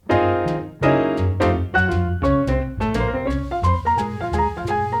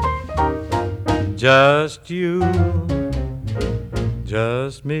Just you,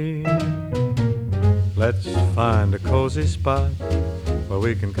 just me. Let's find a cozy spot where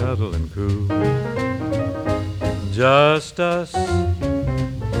we can cuddle and coo. Just us,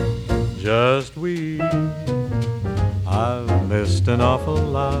 just we. I've missed an awful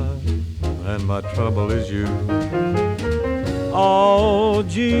lot, and my trouble is you. Oh,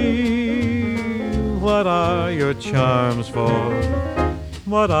 gee, what are your charms for?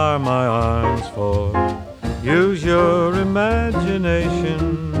 What are my arms for? Use your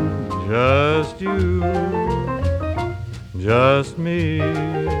imagination. Just you, just me.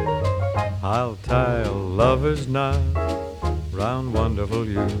 I'll tie a lover's knot round wonderful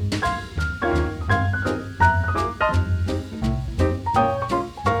you.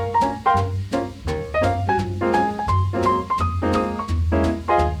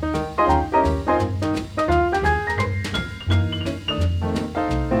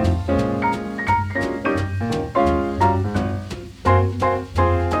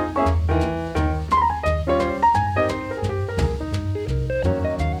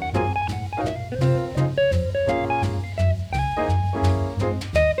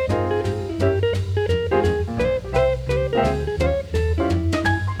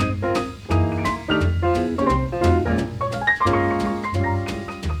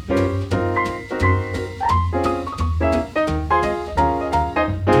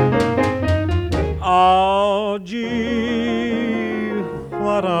 Oh, gee,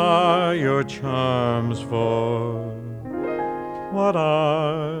 what are your charms for? What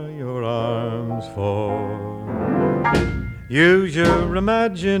are your arms for? Use your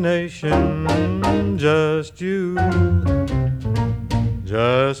imagination. Just you,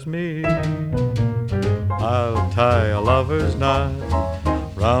 just me. I'll tie a lover's knot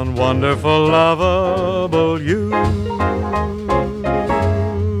round wonderful, lovable you.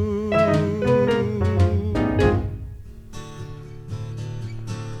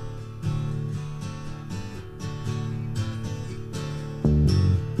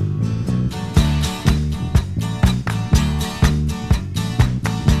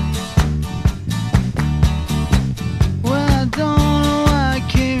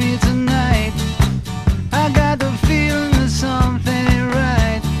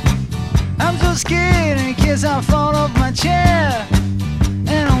 I fall off my chair, and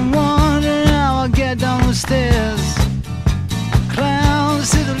I'm wondering how I'll get down the stairs.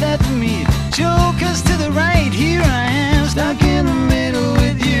 Clowns to the left of me, jokers to the right. Here I am, stuck in the middle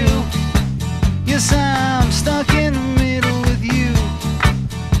with you. Yes, I'm stuck in the middle with you,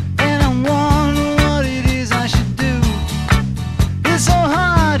 and I'm wondering what it is I should do. It's so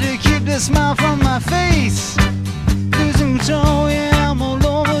hard to keep the smile from my face. Losing control, yeah, I'm all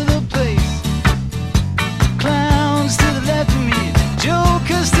over the place. Clowns to the left of me,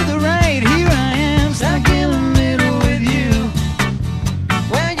 jokers to the right. Here I am, stuck in the middle with you.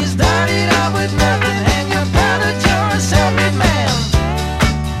 When you started out with nothing and you found a joy.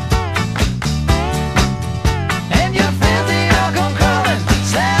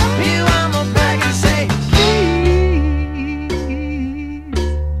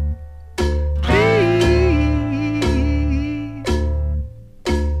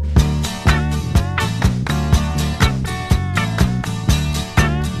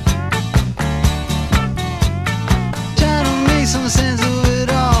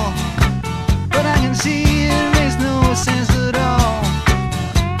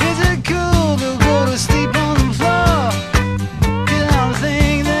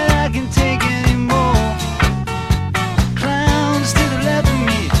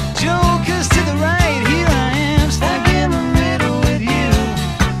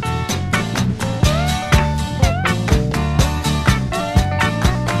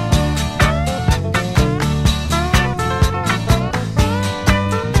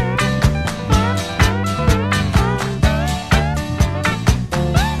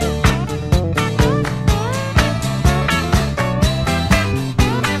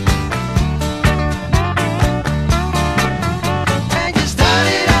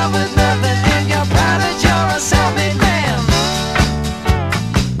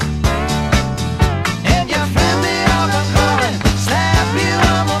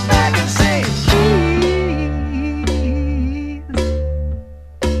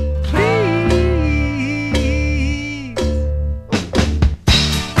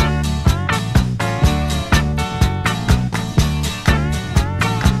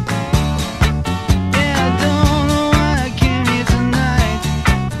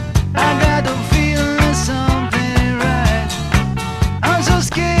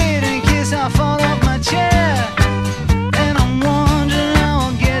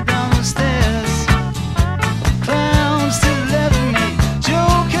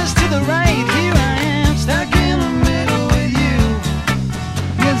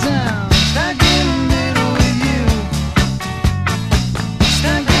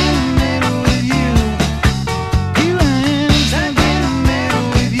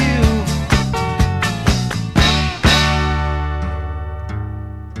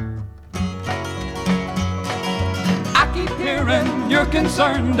 you're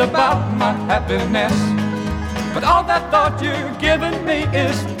concerned about my happiness. But all that thought you're giving me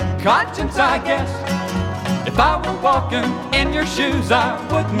is conscience, I guess. If I were walking in your shoes, I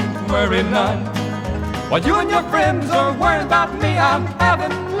wouldn't worry none. While you and your friends are worrying about me, I'm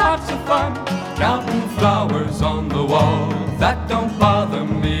having lots of fun. Counting flowers on the wall, that don't bother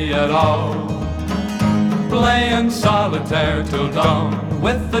me at all. Playing solitaire till dawn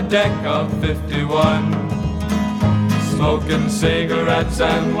with a deck of 51. Smoking cigarettes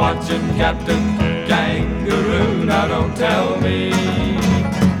and watching Captain Kangaroo. Now don't tell me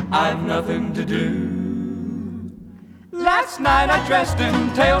I've nothing to do. Last night I dressed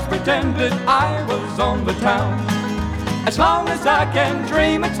in tails, pretended I was on the town. As long as I can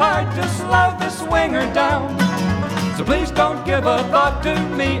dream, it's hard to slow the swinger down. So please don't give a thought to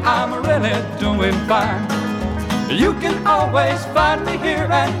me, I'm really doing fine. You can always find me here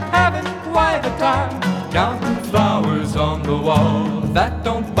and having quite a time. Counting flowers on the wall, that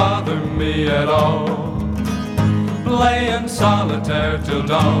don't bother me at all. Playing solitaire till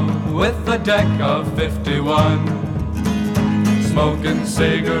dawn with a deck of 51. Smoking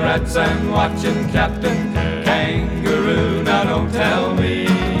cigarettes and watching Captain Kangaroo. Now don't tell me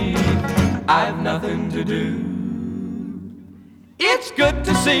I've nothing to do. It's good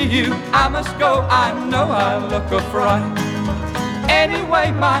to see you, I must go, I know I look a fright.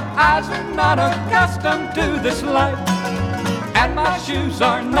 Anyway, my eyes are not accustomed to this light, and my shoes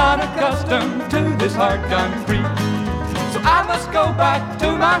are not accustomed to this hard concrete. So I must go back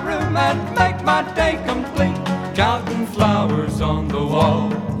to my room and make my day complete. Counting flowers on the wall,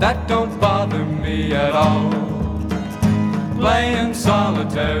 that don't bother me at all. Playing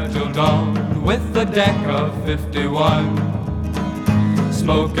solitaire till dawn with a deck of 51.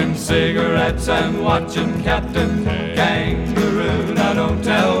 Smoking cigarettes and watching Captain Kangaroo. Now don't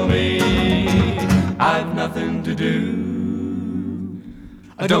tell me I've nothing to do.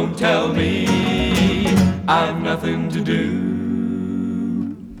 Don't tell me I've nothing to do.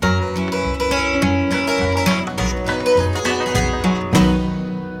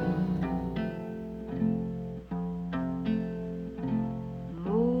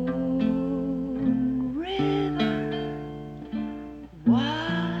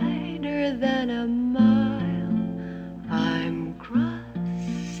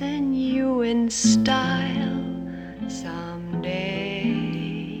 Style someday.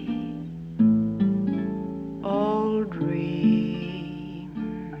 Oh, dream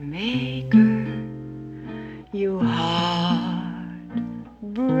maker, you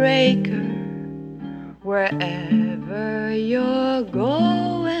heartbreaker, wherever you're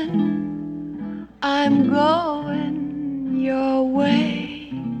going, I'm going your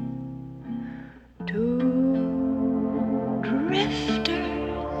way. Two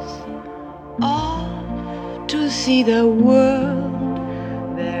drifters off to see the world.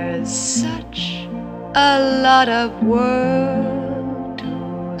 There's such a lot of world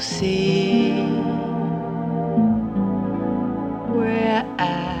to see. We're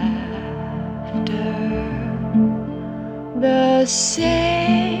after the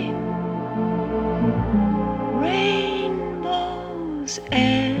same rainbows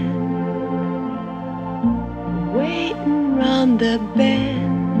and waiting round the bend.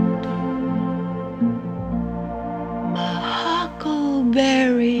 My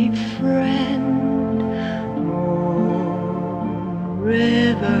huckleberry friend, Moon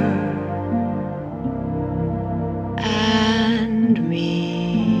River, and me.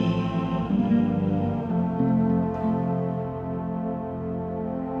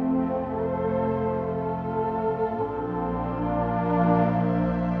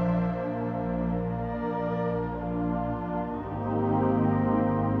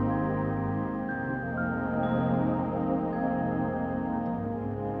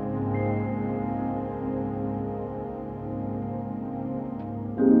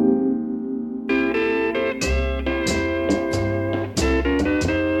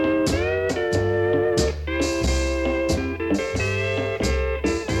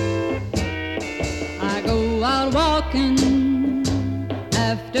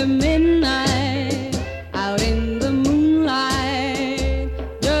 After midnight, out in the moonlight,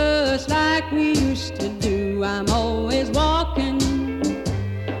 just like we used to do. I'm always walking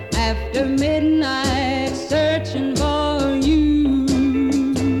after midnight, searching for you.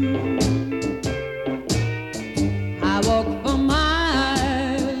 I walk for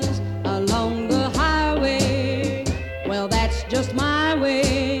miles along the highway. Well, that's just my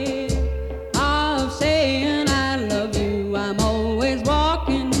way of saying I love you. I'm always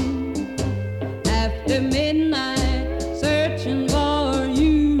walking after midnight, searching for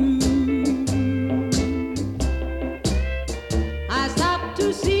you. I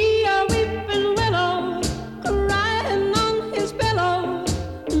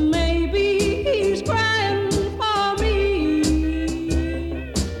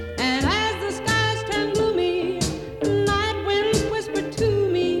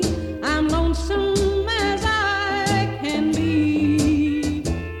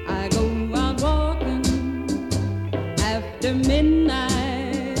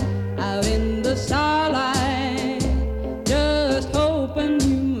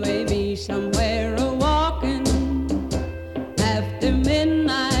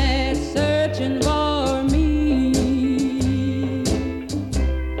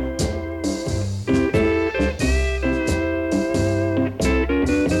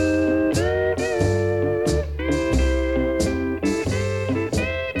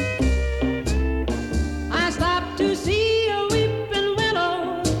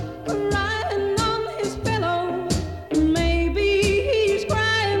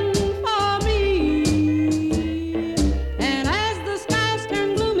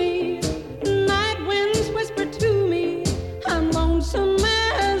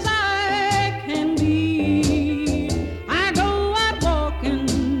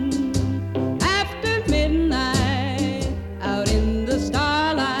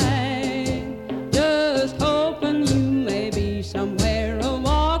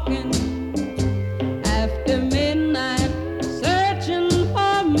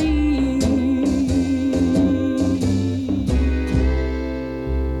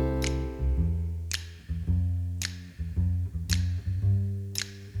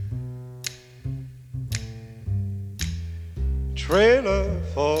trailer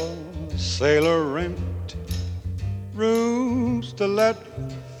for sailor rent, rooms to let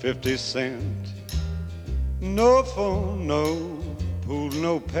 50 cent, no phone, no pool,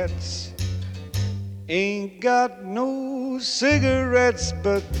 no pets, ain't got no cigarettes,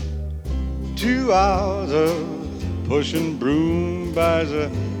 but 2 hours of pushing broom buys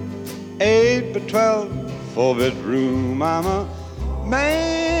a 8 by 12 4-bedroom. I'm a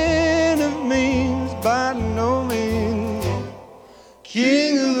man of means, by no means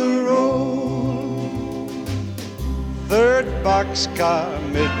king of the road. 3rd boxcar,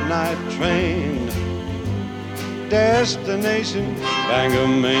 midnight train, destination Bangor,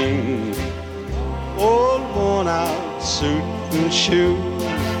 Maine. Old worn out suit and shoes,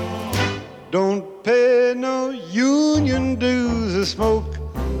 don't pay no union dues or smoke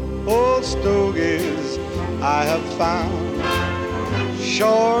old stogies I have found,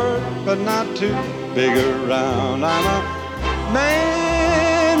 short but not too big around. I'm a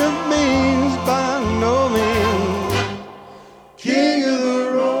man of means, by no means king of the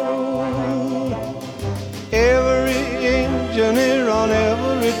road. Every engineer on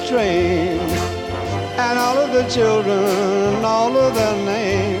every train, and all of the children, all of their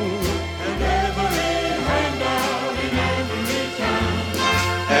names, And every handout in every town,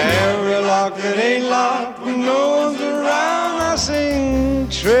 every lock that ain't locked when no one's around. I sing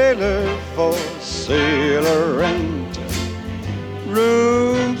trailer for sailor rent,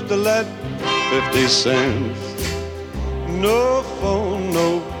 rooms to let 50 cents, no phone,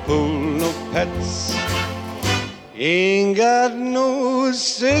 no pool, no pets, ain't got no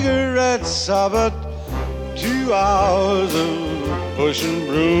cigarettes, but 2 hours of pushing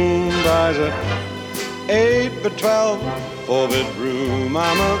broom buys a 8 by 12 4-bedroom.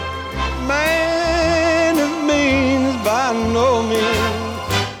 I'm a man of means, by no means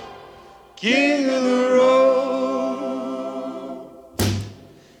king of the road,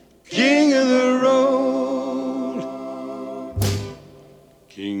 king of the road,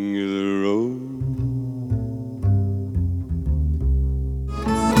 king of the road.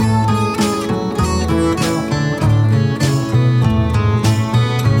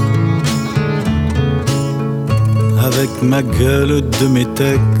 Avec ma gueule de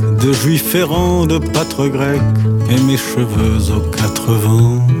métèque, de juif errant, de pâtre grec, et mes cheveux aux 4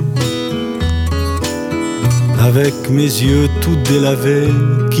 vents. Avec mes yeux tout délavés,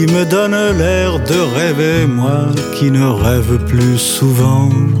 qui me donnent l'air de rêver, moi qui ne rêve plus souvent.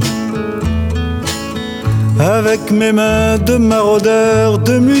 Avec mes mains de maraudeurs,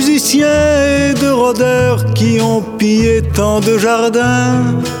 de musiciens et de rôdeurs, qui ont pillé tant de jardins.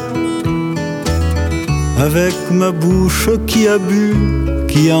 Avec ma bouche qui a bu,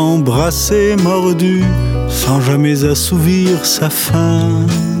 qui a embrassé, mordu, sans jamais assouvir sa faim.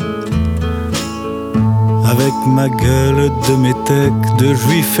 Avec ma gueule de métèque, de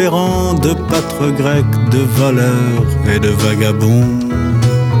juif errant, de pâtre grec, de voleur et de vagabond.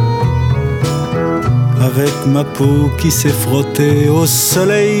 Avec ma peau qui s'est frottée au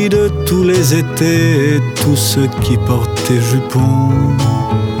soleil de tous les étés et tous ceux qui portaient jupons.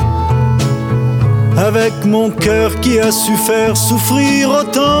 Avec mon cœur qui a su faire souffrir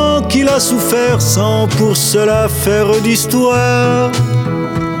autant qu'il a souffert sans pour cela faire d'histoire.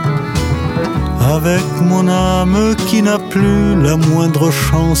 Avec mon âme qui n'a plus la moindre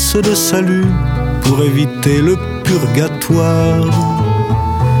chance de salut pour éviter le purgatoire.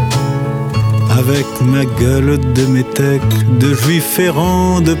 Avec ma gueule de métèque, de juif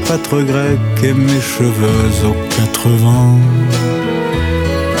errant, de pâtre grec et mes cheveux aux 4 vents.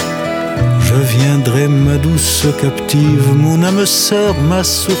 Je viendrai, ma douce captive, mon âme sœur, ma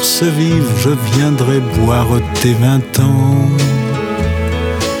source vive, je viendrai boire tes 20 ans.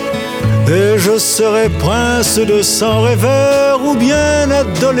 Et je serai prince de sang rêveur ou bien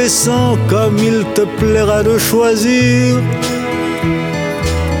adolescent, comme il te plaira de choisir.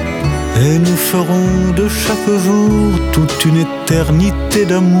 Et nous ferons de chaque jour toute une éternité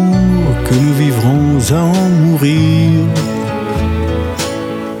d'amour que nous vivrons à en mourir.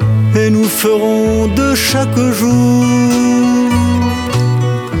 Et nous ferons de chaque jour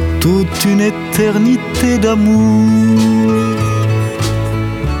toute une éternité d'amour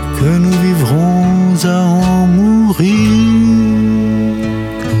que nous vivrons à en mourir.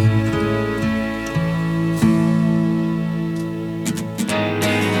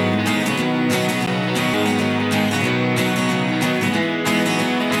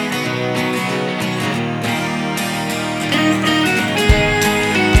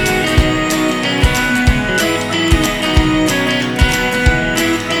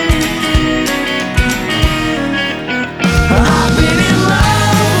 I've been in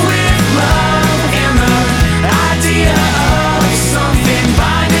love with love, and the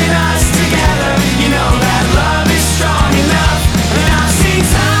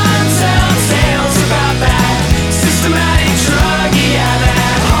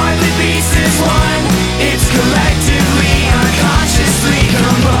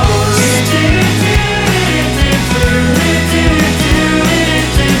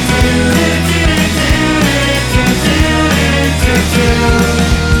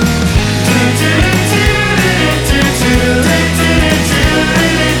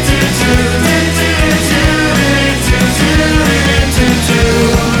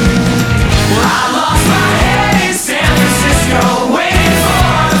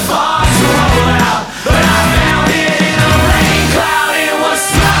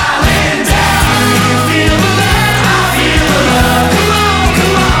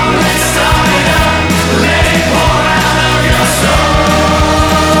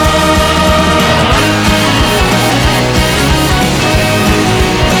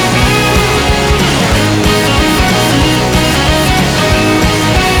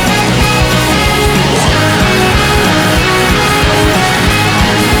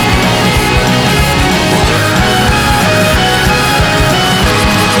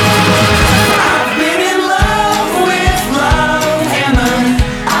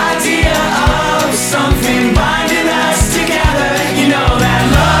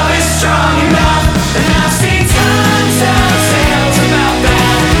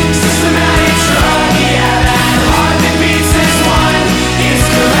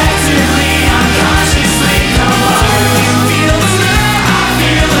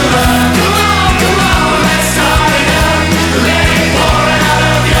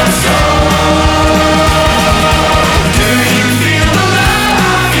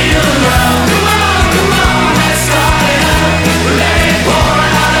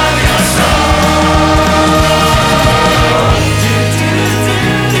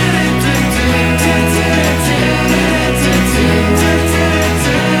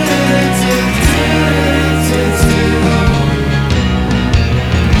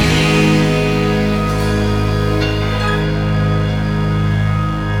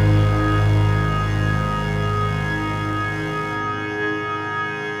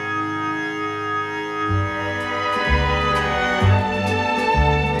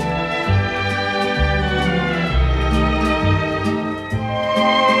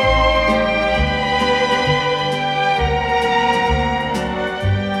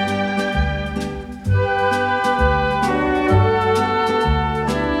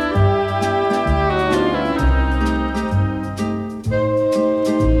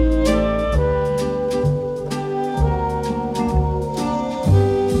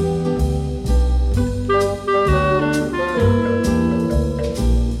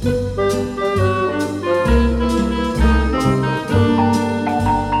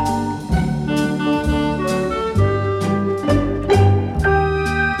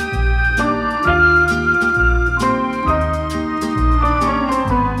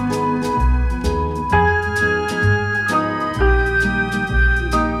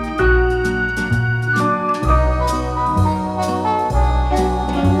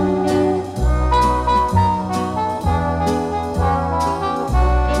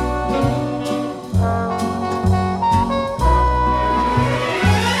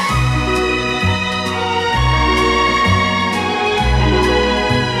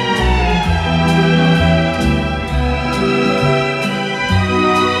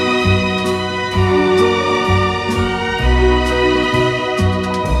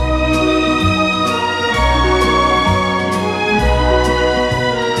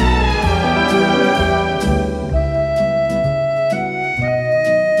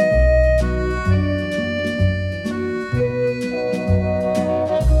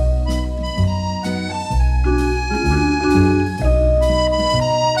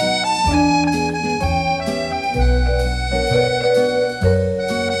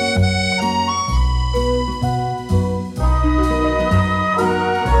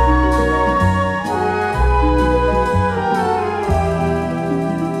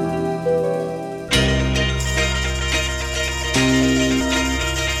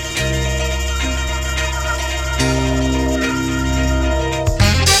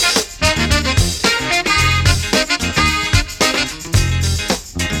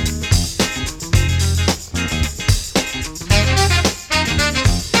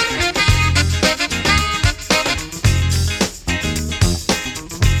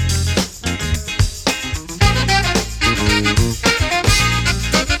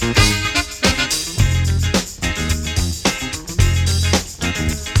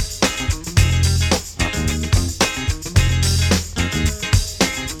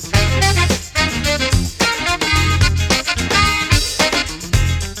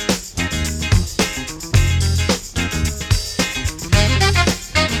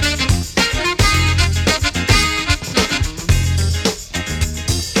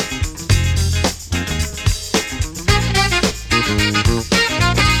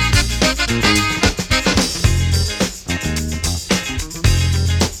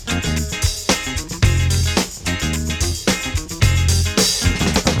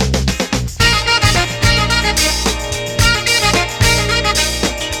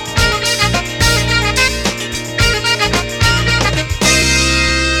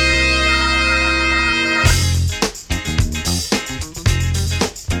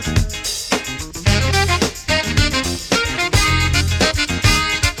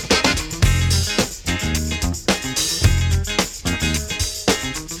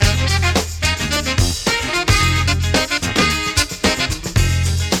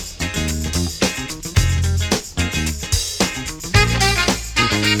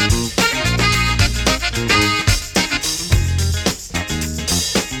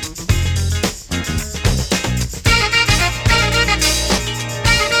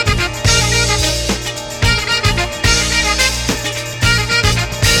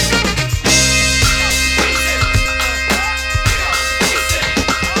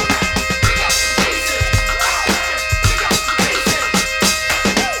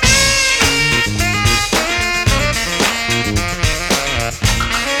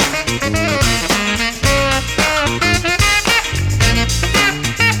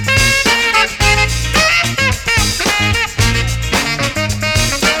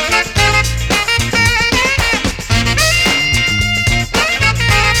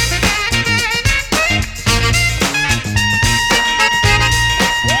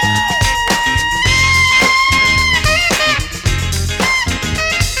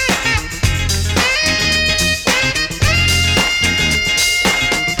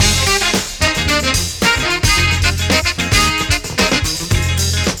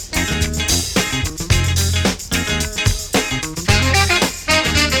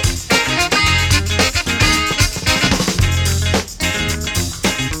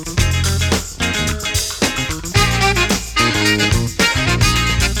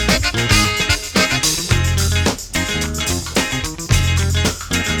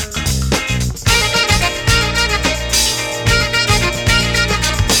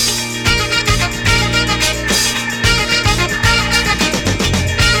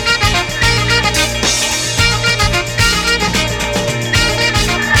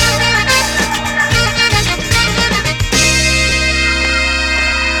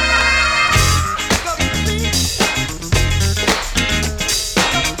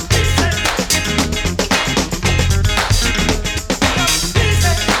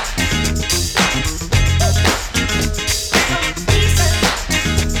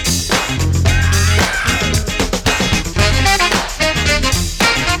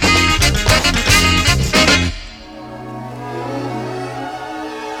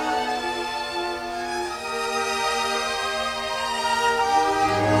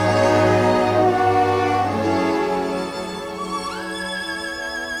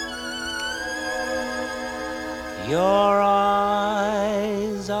Your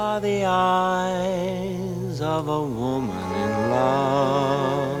eyes are the eyes of a woman in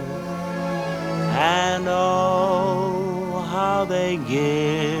love, and oh, how they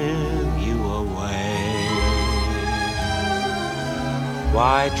give you away.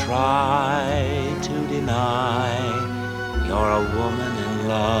 Why try to deny you're a woman in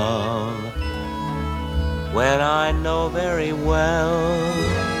love when I know very well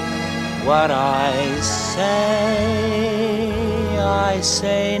what I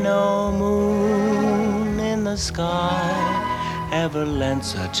say no moon in the sky ever lent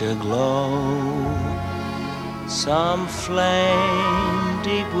such a glow. Some flame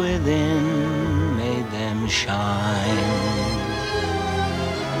deep within made them shine.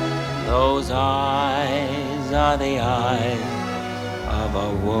 Those eyes are the eyes of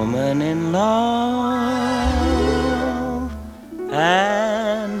a woman in love,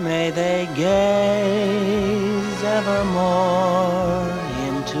 and may they gaze evermore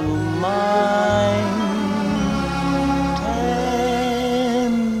into mine,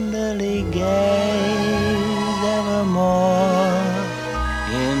 tenderly gaze evermore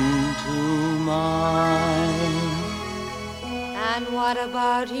into mine. And what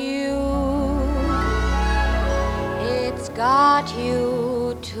about you? It's got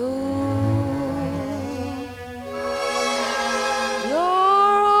you too.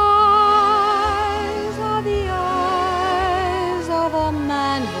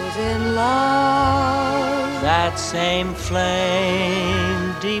 In love, that same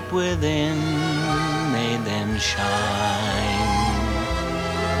flame deep within made them shine.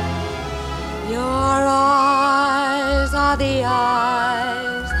 Your eyes are the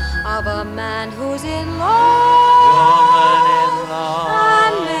eyes of a man who's in love, woman in love,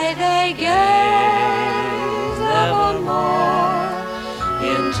 and may they gaze evermore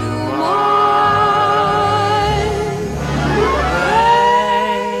into mine.